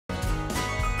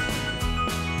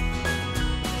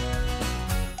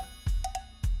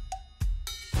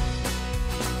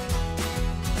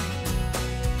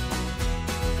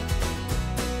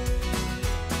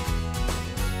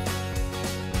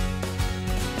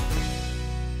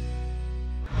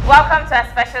Welcome to our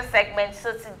special segment.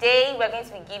 So today we're going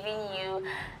to be giving you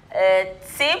a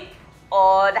tip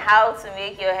on how to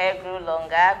make your hair grow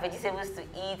longer, vegetables to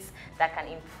eat that can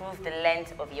improve the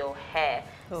length of your hair.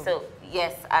 Oh. So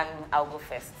yes, I'll go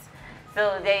first.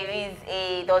 So there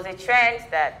was a trend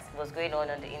that was going on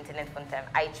the internet one time.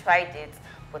 I tried it,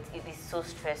 but it is so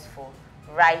stressful.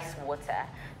 Rice water.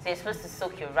 So you're supposed to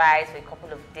soak your rice for a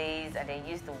couple of days and then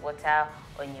use the water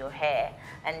on your hair.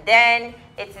 And then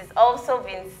it is also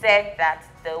been said that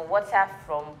the water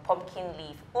from pumpkin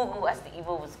leaf, ugu as the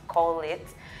Igbo would call it,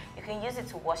 you can use it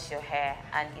to wash your hair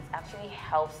and it actually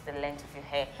helps the length of your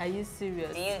hair. Are you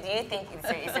serious? Do you think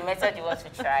it's a method you want to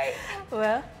try?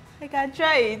 Well, I can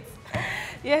try it.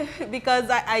 Yeah, because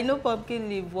I know pumpkin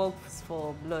leaf works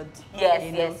for blood.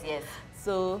 Yes, yes.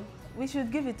 So we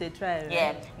should give it a try, right?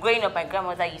 Yeah. Growing up, my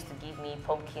grandmother used to give me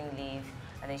pumpkin leaf,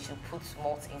 and then she'll put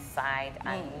malt inside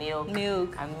and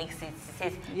milk and mix it. She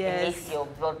says it makes your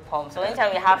blood pump. So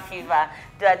anytime you have fever,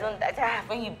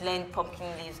 when you blend pumpkin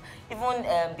leaves, even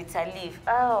bitter leaf,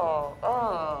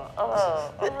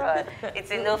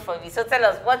 it's enough for me. So tell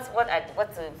us,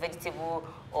 what vegetable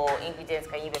or ingredients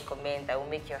can you recommend that will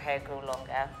make your hair grow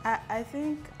longer? I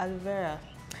think aloe vera.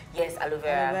 Yes, aloe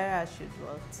vera. Aloe vera should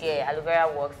work. Yeah, aloe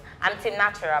vera works. I'm team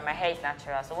natural. My hair is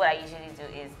natural. So what I usually do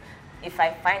is, if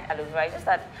I find aloe vera, it's just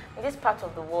that in this part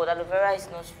of the world, aloe vera is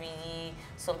not really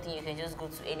something you can just go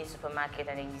to any supermarket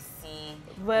and then you see.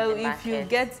 Well, if you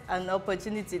get an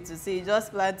opportunity to see,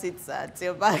 just plant it at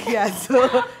your backyard. So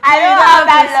I don't have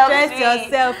that luxury. Stress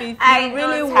yourself if you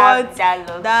really want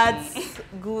that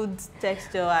good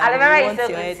texture and aloe vera you want is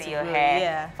so your hair good to to your grow. hair.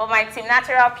 Yeah. For my team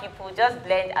natural people, just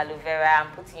blend aloe vera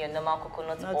and put in your normal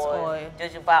coconut oil,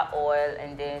 jojoba oil,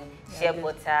 and then shea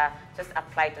butter. Just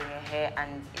apply it on your hair,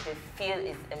 and the feel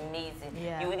is amazing.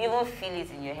 Yeah. You would even feel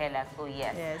it in your hair, like, oh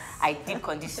yes, I did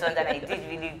condition and I did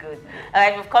really good. All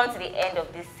right, we've come to the end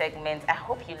of this segment. I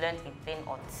hope you learned a thing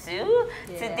or two.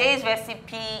 Yeah. Today's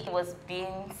recipe was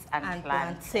beans and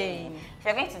plantain. If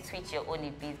you're going to tweak your own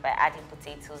a bit by adding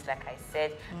potatoes, like I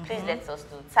said, please let us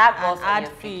know. Tag us on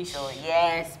your fish. Picture.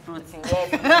 Yes, protein. Yes,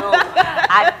 bro.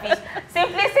 Add fish.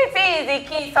 Simplicity is the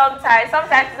key sometimes.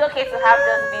 Sometimes it's okay to have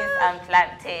just beans and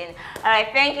plantain. All right,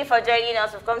 thank you for joining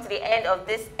us. We've come to the end of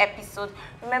this episode.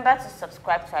 Remember to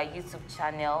subscribe to our YouTube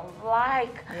channel,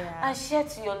 like, and share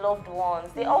to your loved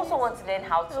ones. They also want to learn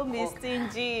how to cook. Don't be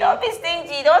stingy. Don't be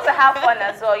stingy. They want to have fun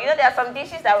as well. You know, there are some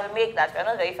dishes that we make that we're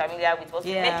not very familiar with, but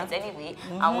we make it anyway,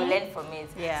 and we learn from it.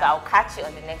 So I'll catch you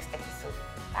on the next episode.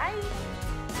 Bye.